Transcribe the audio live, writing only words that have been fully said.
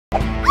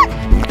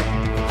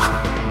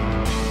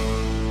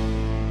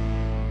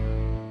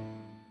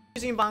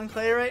using Bon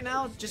Clay right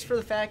now just for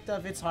the fact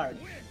of it's hard.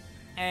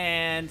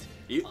 And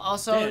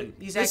also, Dan,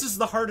 this is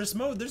the hardest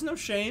mode. There's no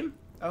shame.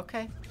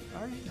 Okay.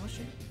 All right. No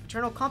shame.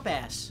 Eternal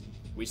Compass.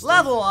 We still,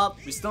 Level up.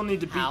 We still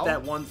need to beat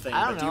that one thing.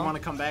 I don't But do you know. want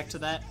to come back to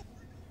that?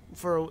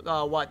 For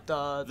what?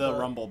 The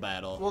Rumble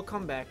battle. We'll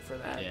come back for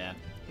that. Yeah.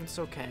 It's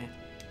okay.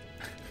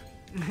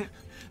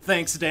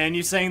 Thanks, Dan.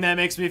 You saying that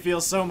makes me feel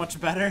so much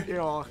better.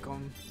 You're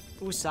welcome.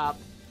 Usopp.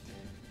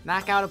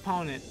 Knockout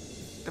opponent.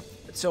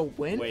 So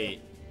win?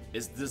 Wait,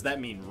 does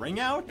that mean ring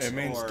out? It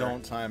means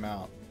don't time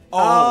out.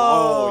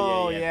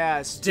 Oh, yeah.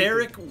 Yes.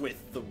 Derek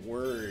with the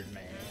word,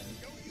 man.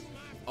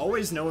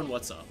 Always knowing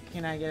what's up.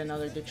 Can I get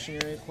another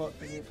dictionary quote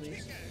from you,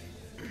 please?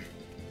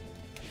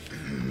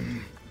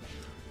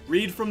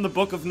 Read from the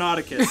Book of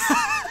Nauticus.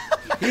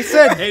 He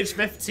said, Page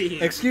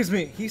 15. excuse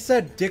me, he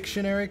said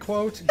dictionary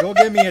quote. Go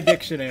get me a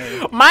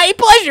dictionary. My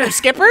pleasure,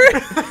 Skipper.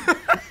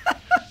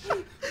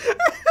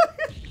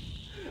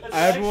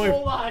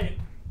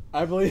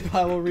 I believe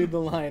I will read the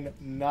line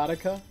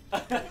Nautica.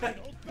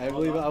 I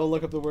believe I will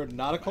look up the word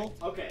nautical.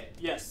 Okay,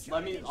 yes.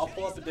 I'll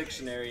pull up a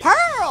dictionary.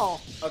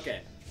 Pearl.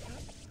 Okay.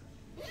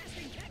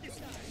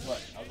 What?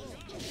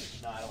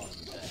 No, I don't want to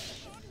do that.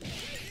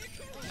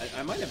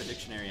 I might have a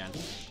dictionary on.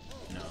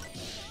 No.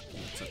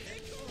 It's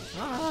okay.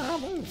 Ah,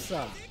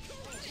 Musa.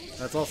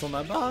 That's also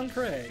my Bon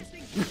Cray.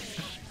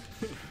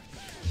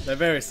 They're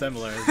very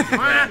similar.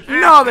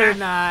 No, they're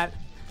not.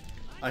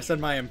 I said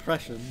my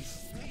impressions.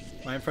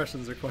 My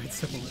impressions are quite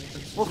similar.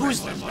 Well, who's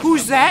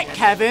that,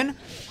 Kevin?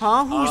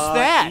 Huh? Who's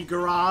that?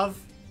 Igorov.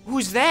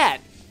 Who's that?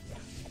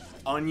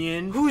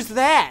 Onion. Who's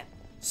that?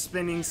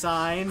 Spinning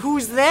sign.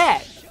 Who's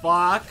that?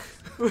 Fuck.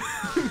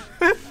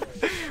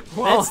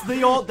 Well,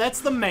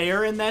 That's the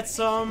mayor, and that's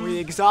we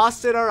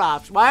exhausted our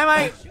options.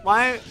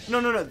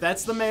 No.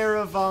 That's the mayor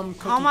of Cookie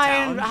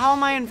How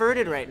am I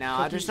inverted right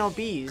now? There's no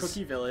bees.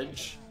 Cookie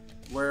Village,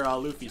 where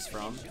Luffy's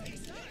from.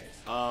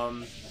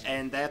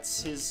 And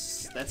that's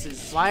his.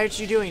 Why aren't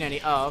you doing any?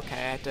 Oh, okay.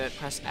 I have to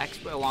press X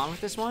along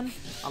with this one,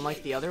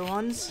 unlike the other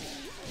ones.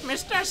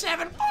 Mr.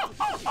 Seven.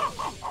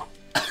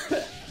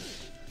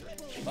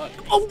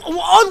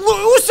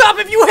 Usopp,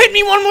 if you hit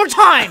me one more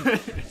time!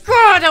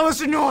 God, that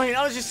was annoying.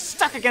 I was just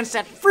stuck against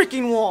that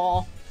freaking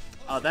wall.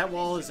 That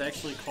wall is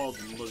actually called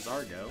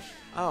Lizargo.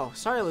 Oh,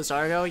 sorry,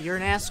 Lizardo. You're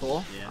an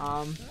asshole.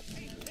 Yeah.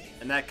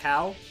 And that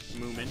cow,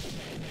 Moomin.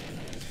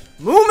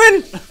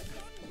 Moomin!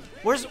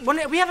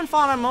 We haven't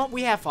fought on Mo.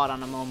 We have fought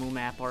on a Momu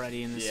map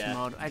already in this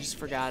mode. I just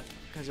forgot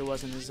because it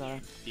wasn't as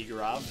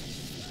Igorov.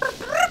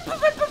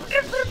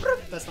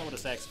 That's not what a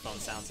saxophone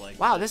sounds like.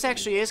 Wow, this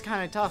actually is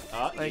kind of tough.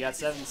 You got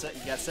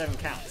seven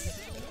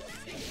counts.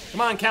 Come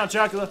on, Count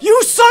Chocula.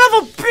 You son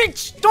of a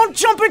bitch! Don't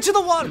jump into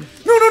the water!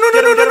 No!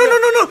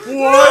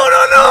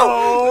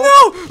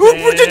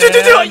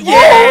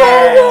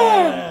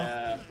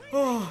 Yeah!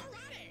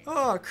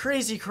 Oh,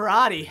 crazy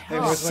karate. Hey,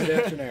 where's my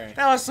dictionary?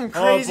 That was some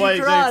crazy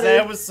karate.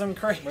 That was some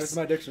crazy. Where's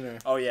my dictionary?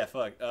 Oh yeah,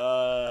 fuck.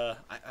 I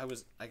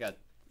got.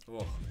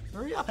 Whoa.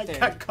 Hurry up I there.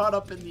 got caught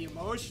up in the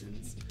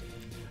emotions.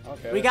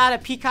 Okay. We got a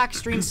Peacock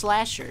Stream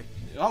Slasher.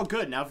 Oh,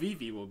 good. Now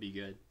Vivi will be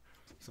good.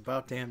 It's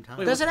about damn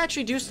time. Does it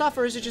actually do stuff,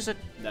 or is it just a...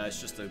 No,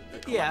 it's just a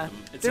collectum. Yeah.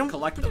 It's a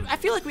collectum. I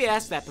feel like we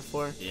asked that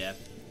before. Yeah.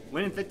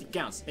 Winning 50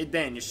 counts. Hey,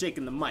 Dan, you're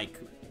shaking the mic.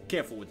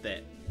 Careful with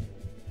that.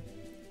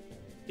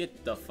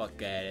 Get the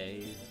fuck out of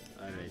here.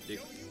 Alright, Dick.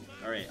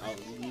 Alright,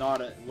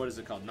 what is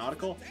it called?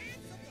 Nautical?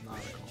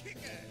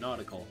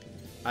 Nautical.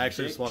 I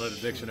actually just wanted a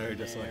dictionary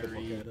just so I could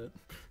look at it.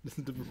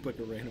 Just to pick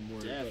a random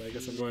word, but I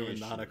guess I'm going with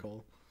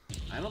nautical.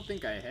 I don't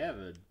think I have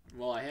it.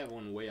 Well, I have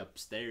one way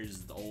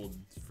upstairs, the old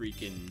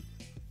freaking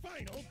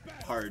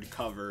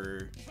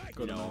hardcover,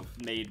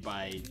 made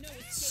by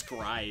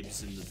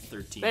scribes in the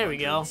 1300s. There we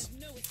go.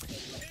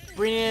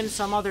 Bring in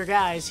some other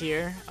guys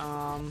here,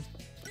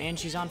 and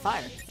she's on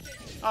fire.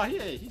 Oh,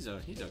 yeah, he's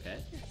okay.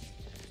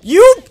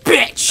 You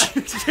bitch!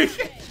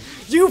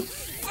 You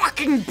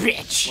fucking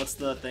bitch! What's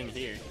the thing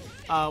here?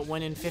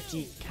 Winning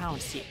 50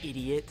 counts, you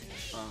idiot.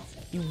 Oh.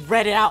 You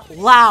read it out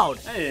loud.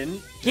 I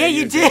didn't. Yeah,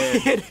 you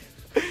did.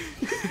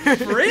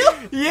 For real?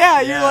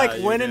 Yeah, you're like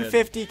you winning did.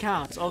 50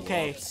 counts.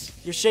 Okay, Whoops.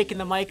 you're shaking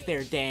the mic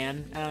there,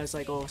 Dan. And I was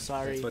like, oh,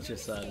 sorry. That's what you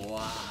said.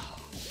 Wow.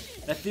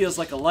 That feels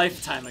like a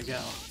lifetime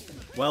ago.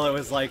 Well, it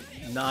was like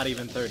not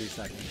even 30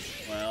 seconds.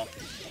 Well,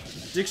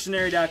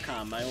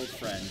 dictionary.com, my old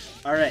friend.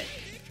 Alright.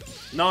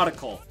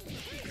 Nautical.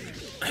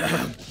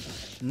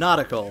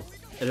 Nautical.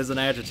 It is an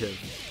adjective.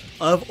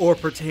 Of or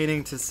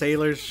pertaining to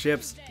sailors,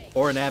 ships,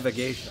 or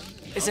navigation.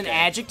 It's an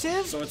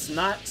adjective? So it's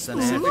not an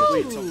specifically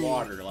adjective. to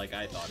water like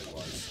I thought it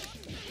was.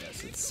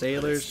 Yes, it's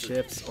sailors,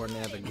 ships, or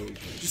navigation.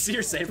 Did you see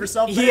her save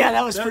herself there? Yeah,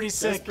 that was pretty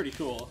sick. That's pretty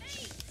cool.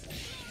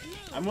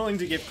 I'm willing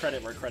to give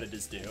credit where credit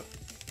is due.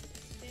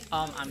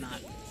 I'm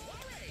not.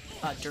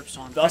 Derp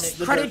Swan. Thus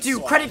the Credit Derp due,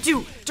 Swan. credit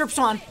due, Derp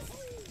Swan.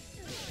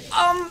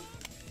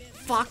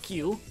 Fuck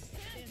you.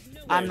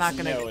 I'm not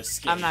There's gonna. no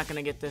escape. I'm not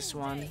gonna get this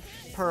one.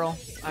 Pearl.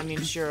 I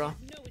mean Shiro.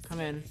 Come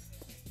in.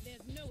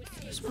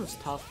 This one's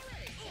tough.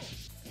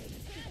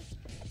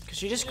 Cause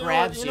she just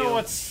grabs you. You know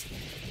what's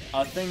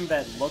a thing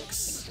that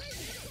looks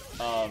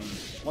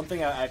One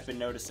thing I've been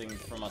noticing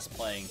from us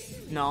playing,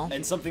 No.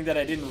 and something that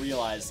I didn't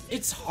realize,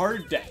 it's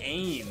hard to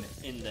aim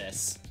in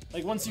this.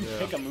 Like, once you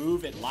pick a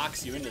move, it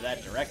locks you into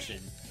that direction.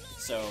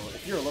 So,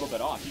 if you're a little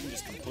bit off, you can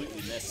just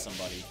completely miss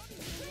somebody.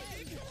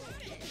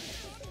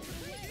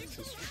 This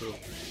is true.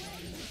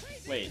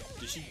 Wait,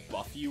 did she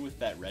buff you with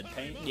that red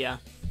paint? Yeah.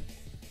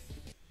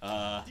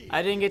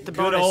 I didn't get the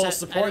good bonus. old I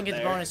support didn't get the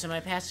there. bonus. Am I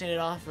passing it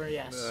off or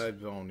yes? I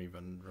don't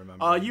even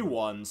remember. You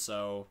won,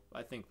 so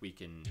I think you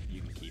can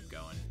keep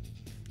going.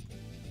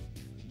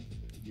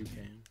 You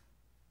can.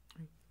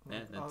 Yeah,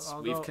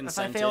 I'll we've go.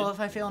 consented. If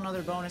I fail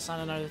another bonus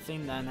on another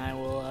thing, then I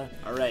will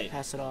All right.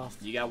 pass it off.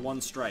 You got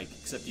 1 strike,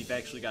 except you've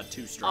actually got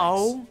 2 strikes.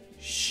 Oh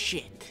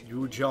shit!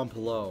 You jump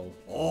low.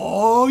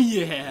 Oh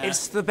yeah.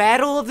 It's the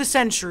battle of the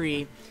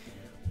century.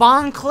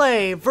 Bon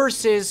Clay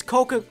versus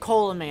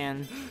Coca-Cola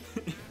Man.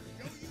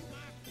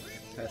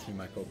 Pass me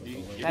my Coca-Cola.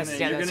 You're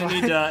gonna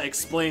need to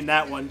explain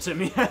that one to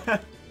me.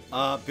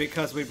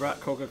 Because we brought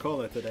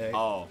Coca-Cola today.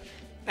 Oh.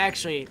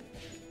 Actually,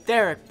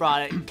 Derek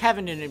brought it.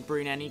 Kevin didn't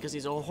bring any because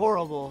he's a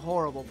horrible,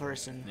 horrible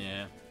person.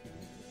 Yeah.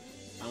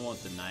 I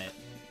won't deny it.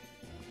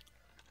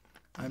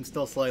 I'm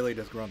still slightly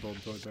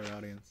disgruntled towards our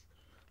audience.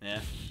 Yeah.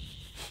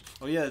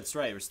 Oh yeah, that's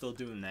right. We're still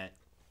doing that.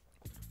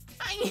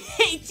 I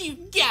hate you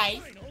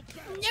guys.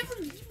 Never.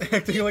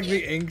 Acting like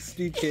the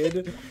angsty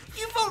kid.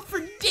 You vote for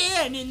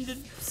Dan in the.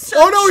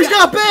 Oh no, he's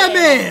got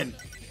Batman!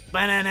 Oh,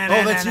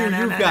 that's you.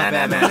 You've got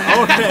Batman.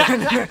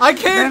 Okay. I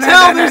can't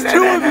tell. There's 2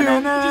 of you.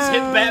 Just hit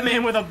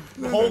Batman with a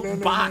whole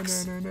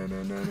box.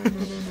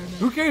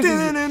 Who cares?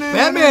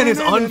 Batman is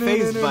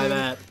unfazed by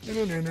that.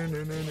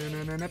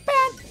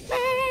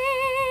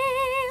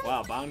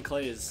 Wow, Bon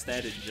Clay is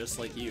statted just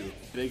like you.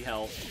 Big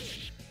health.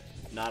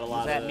 Not a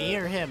lot Is that of... me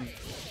or him?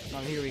 Oh,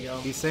 here we go.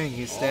 He's saying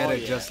he's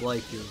static yeah. just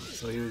like you,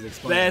 so he was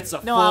explaining. That's a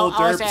No, full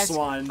I was derp asking.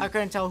 swan. I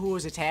couldn't tell who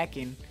was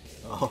attacking.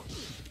 Oh,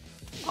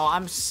 Oh,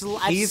 I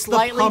he's the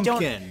slightly don't.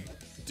 pumpkin.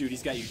 Dude,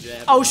 he's got you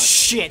jabbed. Oh on.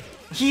 shit!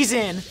 He's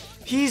in.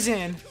 He's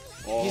in.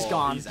 Oh, he's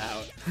gone. He's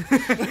out.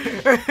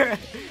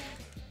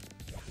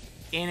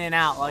 In and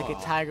out like a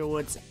Tiger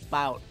Woods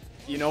bout.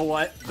 You know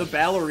what? The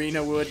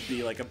ballerina would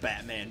be like a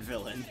Batman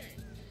villain.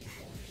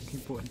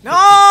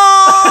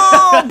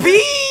 No!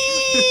 Bees!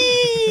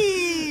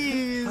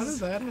 How does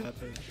that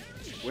happen?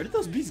 Where did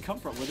those bees come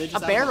from? Were they just A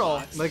out of barrel.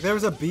 box? Like there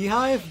was a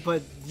beehive,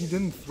 but you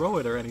didn't throw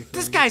it or anything.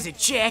 This guy's a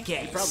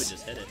jackass. Probably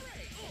just hit it.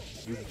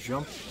 You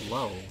jumped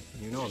low.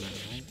 You know that,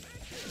 right?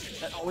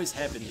 That always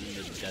happens in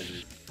the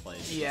desert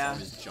place. Yeah.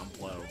 Just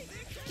jump low.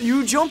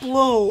 You jump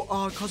low,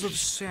 cause of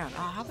sand.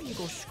 How about you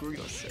go screw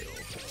yourself?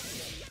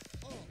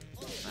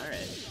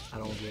 Alright. I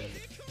don't get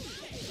it.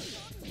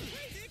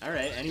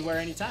 Alright, anywhere,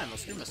 anytime. I'll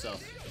screw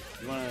myself.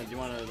 Do you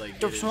wanna like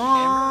The get it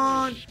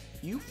front.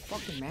 You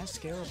fucking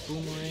mascara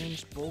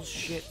boomerangs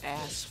bullshit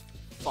ass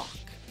fuck.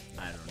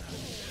 I don't know.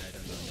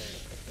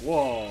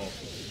 Whoa.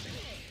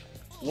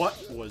 What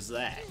was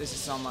that? This is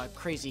some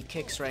crazy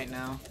kicks right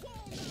now.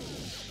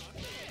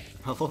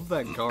 I love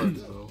that guard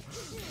though.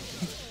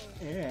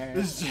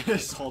 This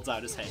just holds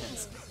out his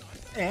hands.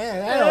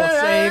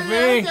 That'll save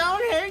me.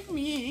 Don't hurt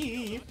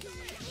me.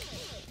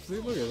 See,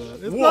 look at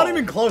that. It's Whoa. not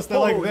even close. They're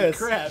like Holy this.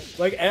 crap.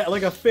 Like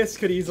a fist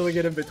could easily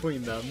get in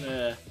between them.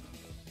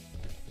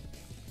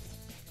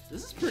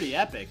 This is pretty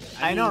epic.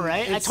 I know, mean, right?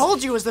 I it's-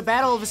 told you it was the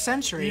battle of the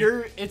century.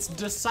 It's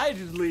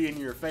decidedly in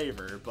your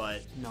favor,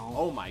 but No.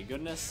 oh my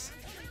goodness.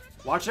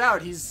 Watch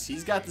out,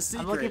 he's got the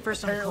secret. looking for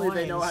some Apparently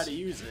they know coins. how to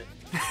use it.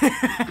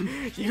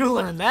 You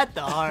learned that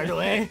the hard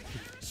way.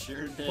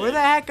 Sure did. Where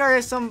the heck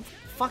are some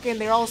fucking?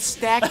 They're all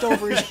stacked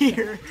over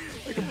here,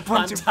 like a On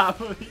bunch of. top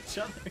of each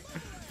other.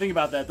 Think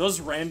about that. Those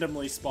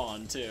randomly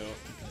spawn too.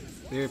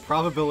 The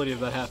probability of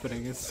that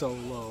happening is so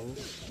low.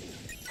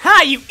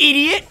 Ha! You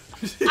idiot!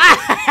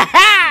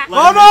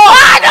 Oh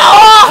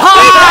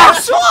no!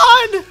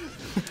 Swan!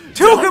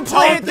 Two can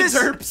play at this.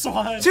 derp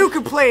swan. Two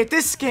can play at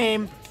this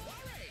game.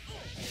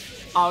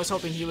 I was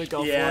hoping he would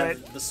go for Yeah,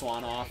 it. the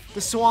swan off.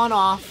 The swan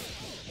off.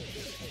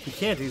 He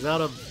can't. He's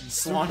out of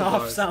Swan superpowers.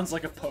 off sounds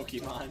like a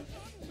Pokemon.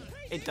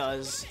 It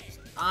does.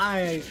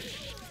 I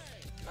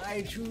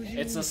choose you.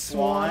 It's a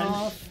swan.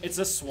 off. It's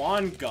a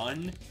swan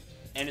gun,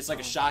 and it's like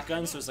a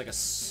shotgun, so it's like a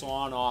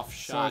swan off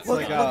So it's shotgun.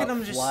 like look a at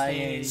him just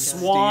flying standing.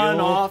 Swan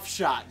steel. off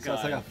shotgun. So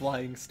it's like a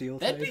flying steel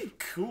That'd type. be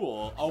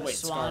cool. Oh wait,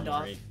 swan Scarlet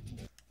off. Raid.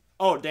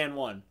 Oh, Dan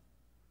won.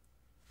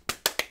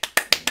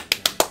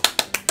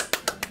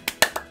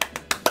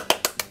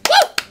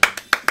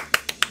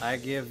 I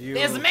give you.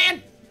 There's the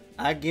man.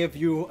 I give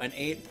you an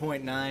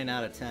 8.9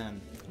 out of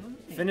 10.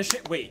 Finish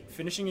it. Wait,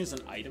 finishing is an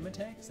item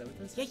attack? Is that what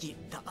this is?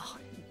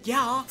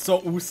 Yeah. So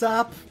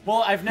Usopp.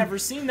 Well, I've never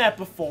seen that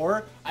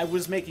before. I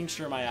was making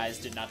sure my eyes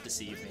did not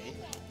deceive me.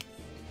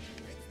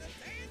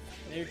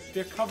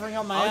 They're covering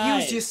up my I'll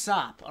eyes. use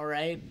Usopp. All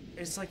right.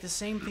 It's like the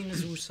same thing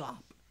as Usopp.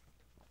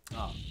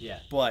 Oh, yeah.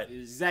 But It's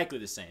exactly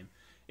the same.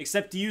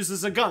 Except he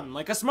uses a gun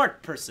like a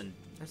smart person.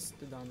 That's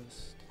the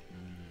dumbest.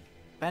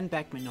 Ben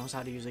Beckman knows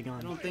how to use a gun.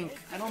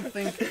 I don't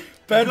think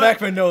Ben Good-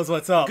 Beckman knows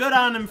what's up. good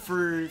on him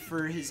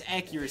for his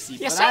accuracy,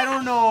 Yes, but I sir.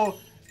 don't know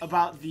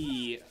about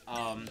the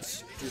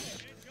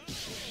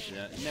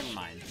never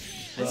mind.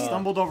 I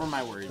stumbled over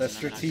my words. The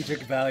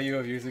strategic value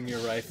of using your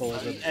rifle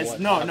as a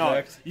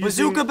no.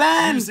 Bazooka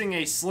Ben! Using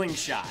a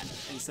slingshot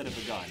instead of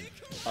a gun.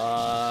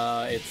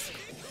 It's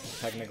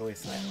technically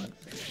silent.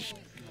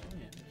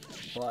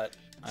 But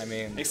I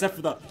mean, except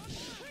for the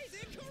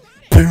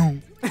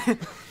boom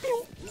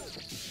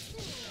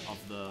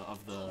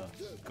of the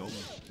goat.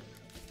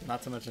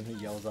 Not to mention he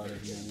yells out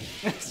his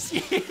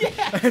name.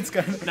 Yeah. It's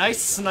kind of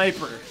nice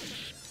sniper.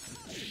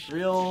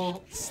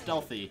 Real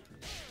stealthy.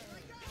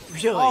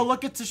 Really? Oh,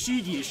 look at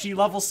Tashigi. Is she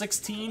level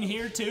 16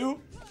 here too?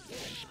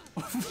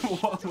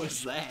 What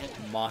was that?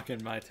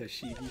 mocking my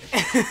Tashigi.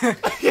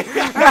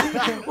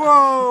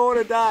 Whoa, what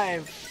a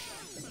dive.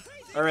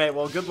 Alright,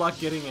 well, good luck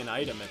getting an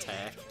item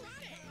attack.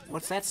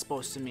 What's that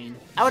supposed to mean?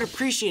 I would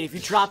appreciate it if you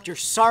dropped your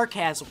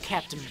sarcasm,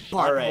 Captain Butthole.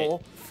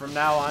 Alright, from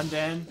now on,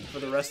 Dan, for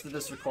the rest of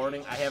this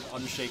recording, I have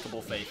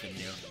unshakable faith in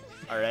you.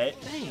 Alright?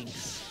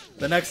 Thanks.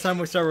 The next time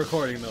we start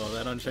recording, though,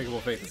 that unshakable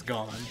faith is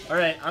gone.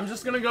 Alright, I'm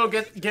just gonna go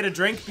get a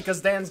drink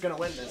because Dan's gonna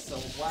win this, so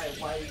why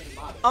are you even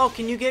bothering? Oh,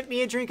 can you get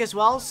me a drink as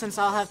well, since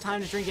I'll have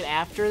time to drink it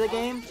after the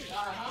game?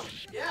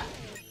 Yeah.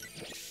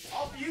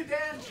 All for you,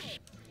 Dan.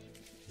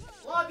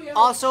 Love you.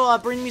 Also,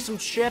 bring me some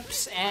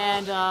chips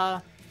and,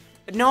 no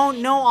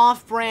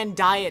off-brand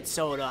diet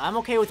soda. I'm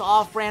okay with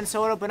off-brand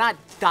soda, but not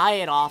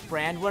diet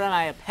off-brand. What am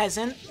I, a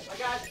peasant?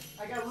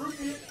 I got root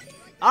beer.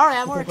 Alright,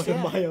 that works, What yeah.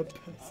 am I, a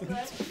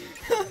peasant?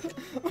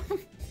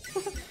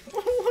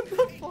 What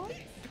the fuck?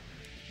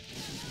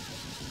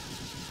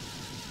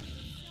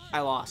 I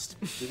lost.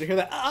 Did you hear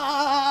that?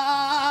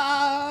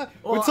 Ah!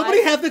 Well, Would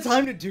somebody have the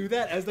time to do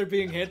that as they're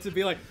being hit to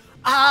be like,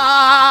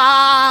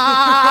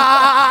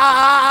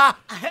 Ah!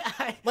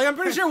 like I'm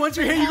pretty sure once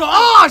you're hit you go,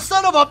 ah,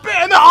 son of a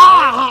bitch!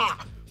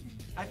 Ah!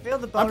 I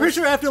failed the bonus. I'm pretty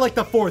sure after like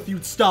the fourth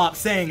you'd stop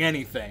saying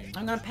anything.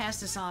 I'm gonna pass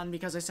this on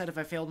because I said if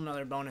I failed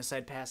another bonus,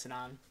 I'd pass it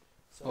on.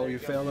 So Oh, you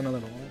failed another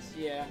bonus?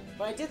 Yeah,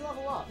 but I did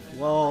level up.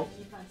 Well,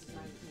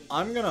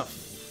 I'm gonna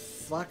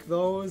fuck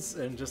those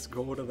and just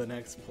go to the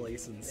next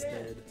place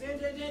instead.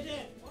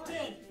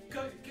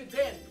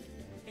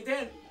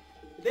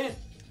 Dan.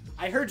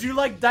 I heard you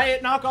like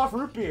diet knockoff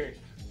root beer.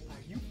 Are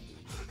you?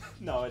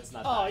 No, it's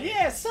not. Oh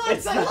yeah, Suds!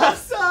 It's I not. love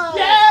Suds!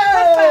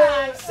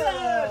 Yeah!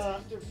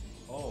 Suds!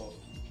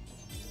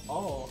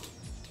 Oh.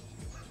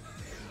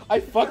 I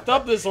fucked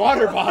up this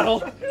water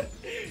bottle.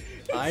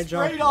 I Sprayed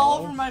jumped all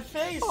low. over my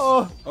face.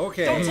 Oh,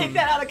 okay. Don't take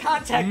that out of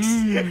context.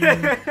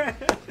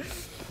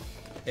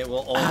 It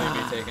will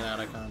only be taken out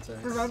of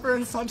context. Remember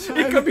in Sunshine?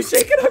 It could be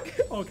shaken up.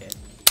 Okay.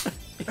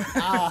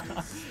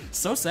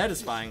 So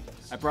satisfying.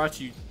 I brought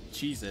you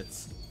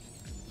Cheez-Its.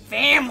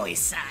 Family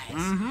size.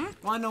 Mm-hmm.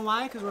 Wanna know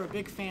why? Because we're a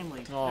big family.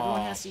 Aw.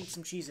 Everyone has to eat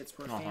some Cheez-Its.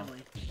 We're a Uh-huh. family.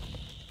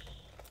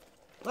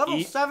 Level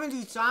Eat.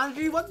 70,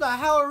 Sanji? What the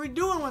hell are we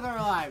doing with our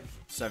lives?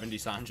 70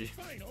 Sanji.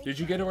 Did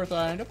you get it worth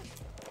item?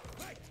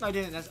 I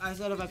didn't. I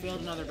said if I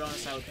failed another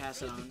bonus, I would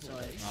pass it on. So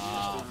I.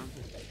 Ah.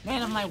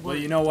 Man of my word. Well,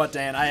 you know what,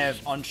 Dan? I have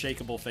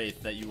unshakable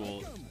faith that you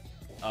will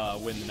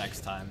win the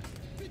next time.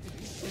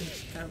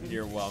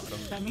 You're welcome.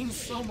 That means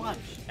so much.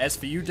 As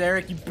for you,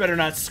 Derek, you better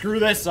not screw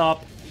this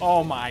up.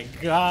 Oh my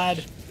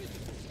god.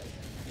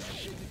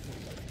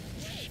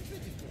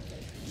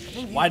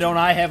 Why don't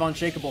I have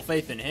unshakable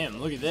faith in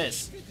him? Look at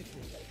this.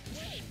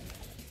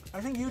 I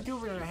think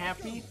YouTubers are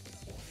happy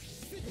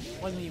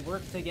when we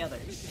work together,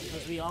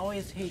 because we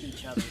always hate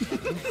each other.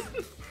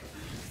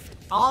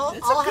 all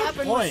It's a good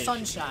happened point. with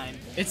Sunshine.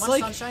 It's Once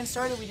like- Sunshine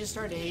started, we just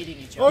started hating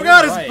each Oh other.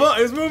 god, right.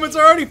 his movements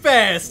are already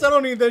fast. I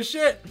don't need this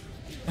shit.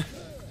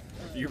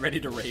 You ready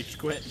to rage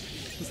quit?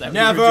 Is that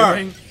Never. what you're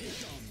doing?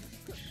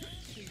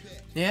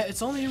 Yeah,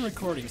 it's only in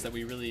recordings that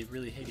we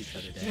really hate each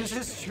other, Dan. This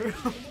is true.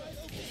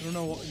 I don't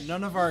know.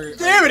 None of our.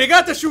 Damn it, he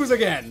got the shoes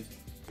again.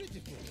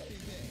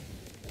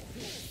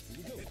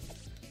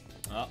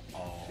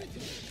 Uh-oh.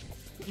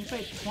 You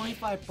paid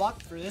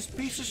 $25 for this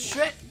piece of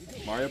shit?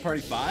 Mario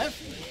Party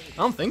 5? I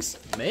don't think so.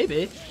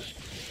 Maybe.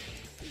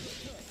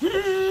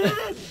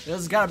 This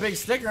has got a big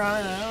sticker on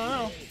it. I don't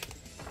know.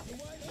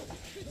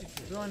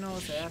 All I know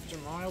is that after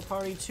Mario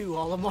Party 2,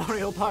 all the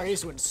Mario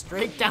Parties went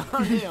straight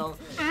downhill.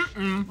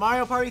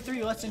 Mario Party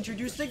 3, let's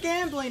introduce the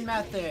gambling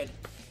method.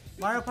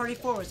 Mario Party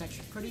 4 was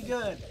actually pretty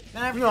good.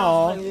 Then everything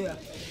else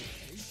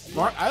was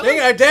like, yeah. Dang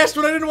it, I dashed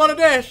when I didn't want to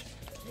dash.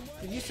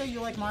 If you say you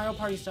like Mario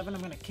Party 7,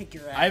 I'm gonna kick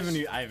your ass. I haven't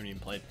even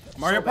played.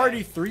 Mario bad.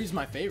 Party 3 is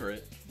my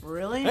favorite.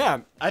 Really? Yeah,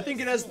 I think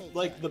it has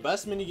like the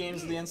best mini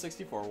games of the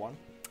N64 one.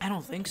 I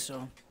don't think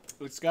so.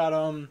 It's got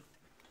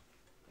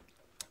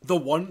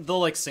the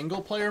like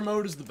single player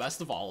mode is the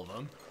best of all of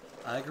them.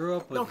 I grew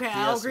up with Okay,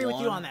 I'll agree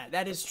with you on that.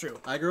 That is true.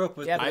 I grew up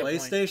with Yeah, the good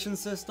point. PlayStation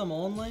system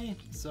only,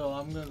 so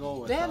I'm gonna go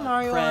with Damn,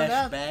 Mario, Crash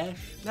that- Bash.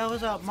 That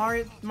was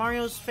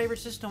Mario's favorite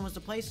system was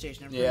the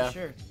PlayStation. I'm Yeah. pretty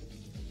sure.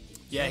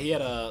 Yeah, he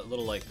had a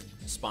little like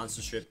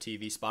sponsorship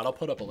TV spot. I'll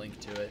put up a link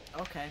to it.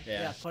 Okay.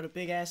 Yeah. Yeah. Put a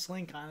big ass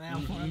link on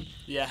that one.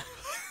 Yeah.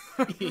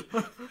 I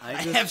I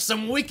just- have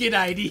some wicked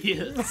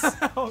ideas.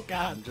 Oh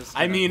God. I'm just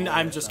I gonna mean, go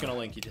I'm with, just gonna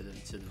link you to the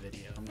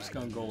video. I'm just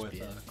gonna go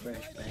with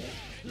Crash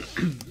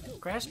Bash.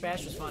 Crash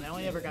Bash was fun. I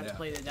only ever got to Yeah.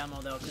 play the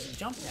demo though because of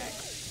Jump Pack.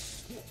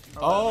 Or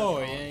Oh,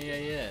 whatever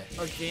it's yeah.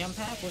 called. Or Jam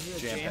Pack? Was it a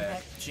Jam Jam Pack.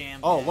 Pack? Jam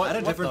Oh, Pack. what, I had a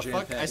what different the jam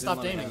fuck? pack, I didn't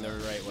stopped let me aiming the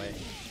have right way.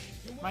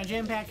 My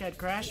Jam Pack had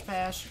Crash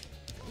Bash,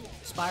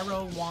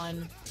 Spyro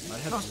 1, Might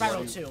have no, Spyro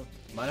Bloody- 2.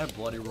 Might have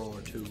Bloody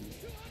Roller 2.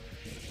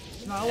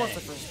 No, it was the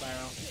first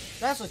Spyro.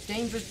 That's a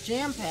dangerous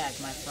Jam Pack,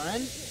 my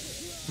friend.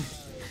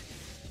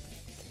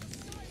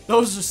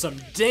 Those are some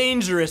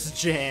dangerous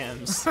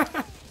jams.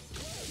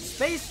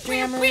 Space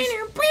Jammers.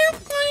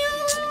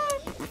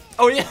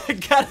 Oh yeah, I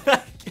got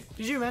that.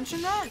 Did you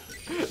mention that?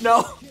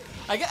 No,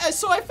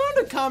 so I found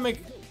a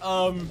comic.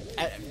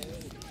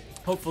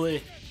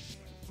 Hopefully,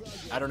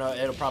 I don't know.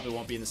 It'll probably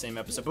won't be in the same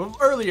episode. But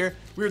earlier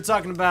we were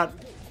talking about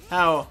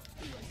how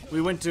we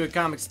went to a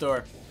comic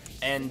store,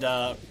 and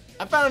I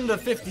found a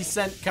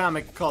 50-cent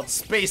comic called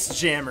Space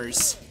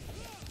Jammers.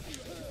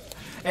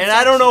 And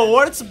I don't know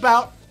what it's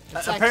about.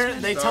 Apparently,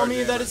 X-Men? they tell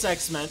me that it's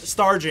X-Men.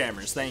 Star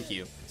Jammers, thank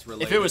you.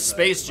 related If it was to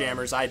Space X-Men.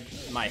 Jammers,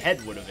 my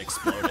head would have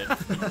exploded.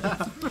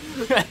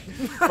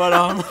 But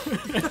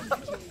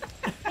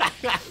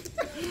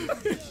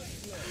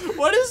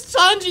what is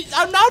Sanji?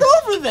 I'm not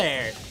over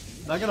there.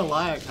 Not gonna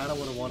lie, I kind of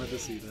would have wanted to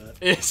see that.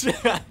 It's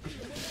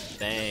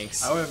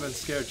thanks. I would have been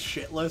scared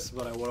shitless,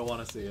 but I would have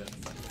wanted to see it.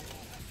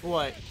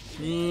 What?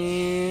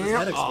 His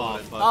head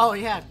exploded. fuck. Oh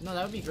yeah, no,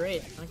 that would be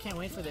great. I can't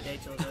wait for the day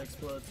till it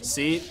explodes.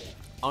 See,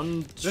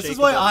 This is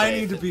why I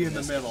need to be in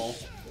the middle.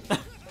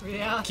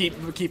 Yeah.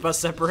 keep us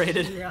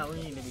separated. Yeah, we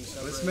need to be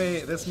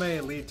separated. This may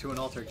lead to an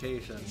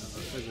altercation of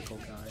a physical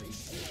kind.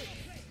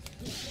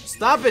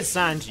 Stop it,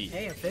 Sanji.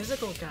 Hey, a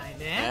physical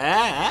kind,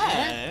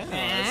 eh?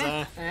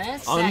 It's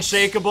Sex.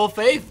 unshakable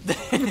faith.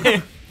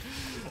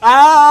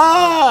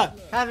 Ah!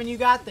 Haven't you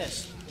got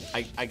this?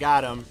 I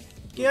got him.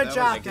 Good That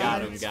job, I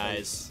got him, guys.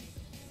 guys.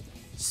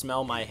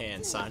 Smell my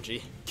hand,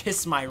 Sanji.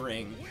 Kiss my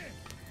ring.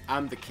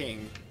 I'm the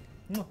king.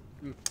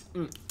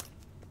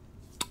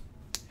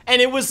 And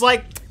it was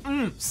like,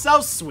 so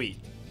sweet.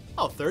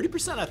 Oh,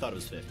 30%? I thought it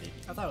was 50.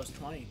 I thought it was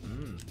 20.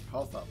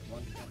 Health up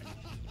 1 point.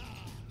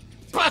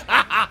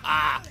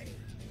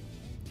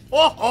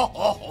 Oh, oh,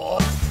 oh,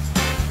 oh.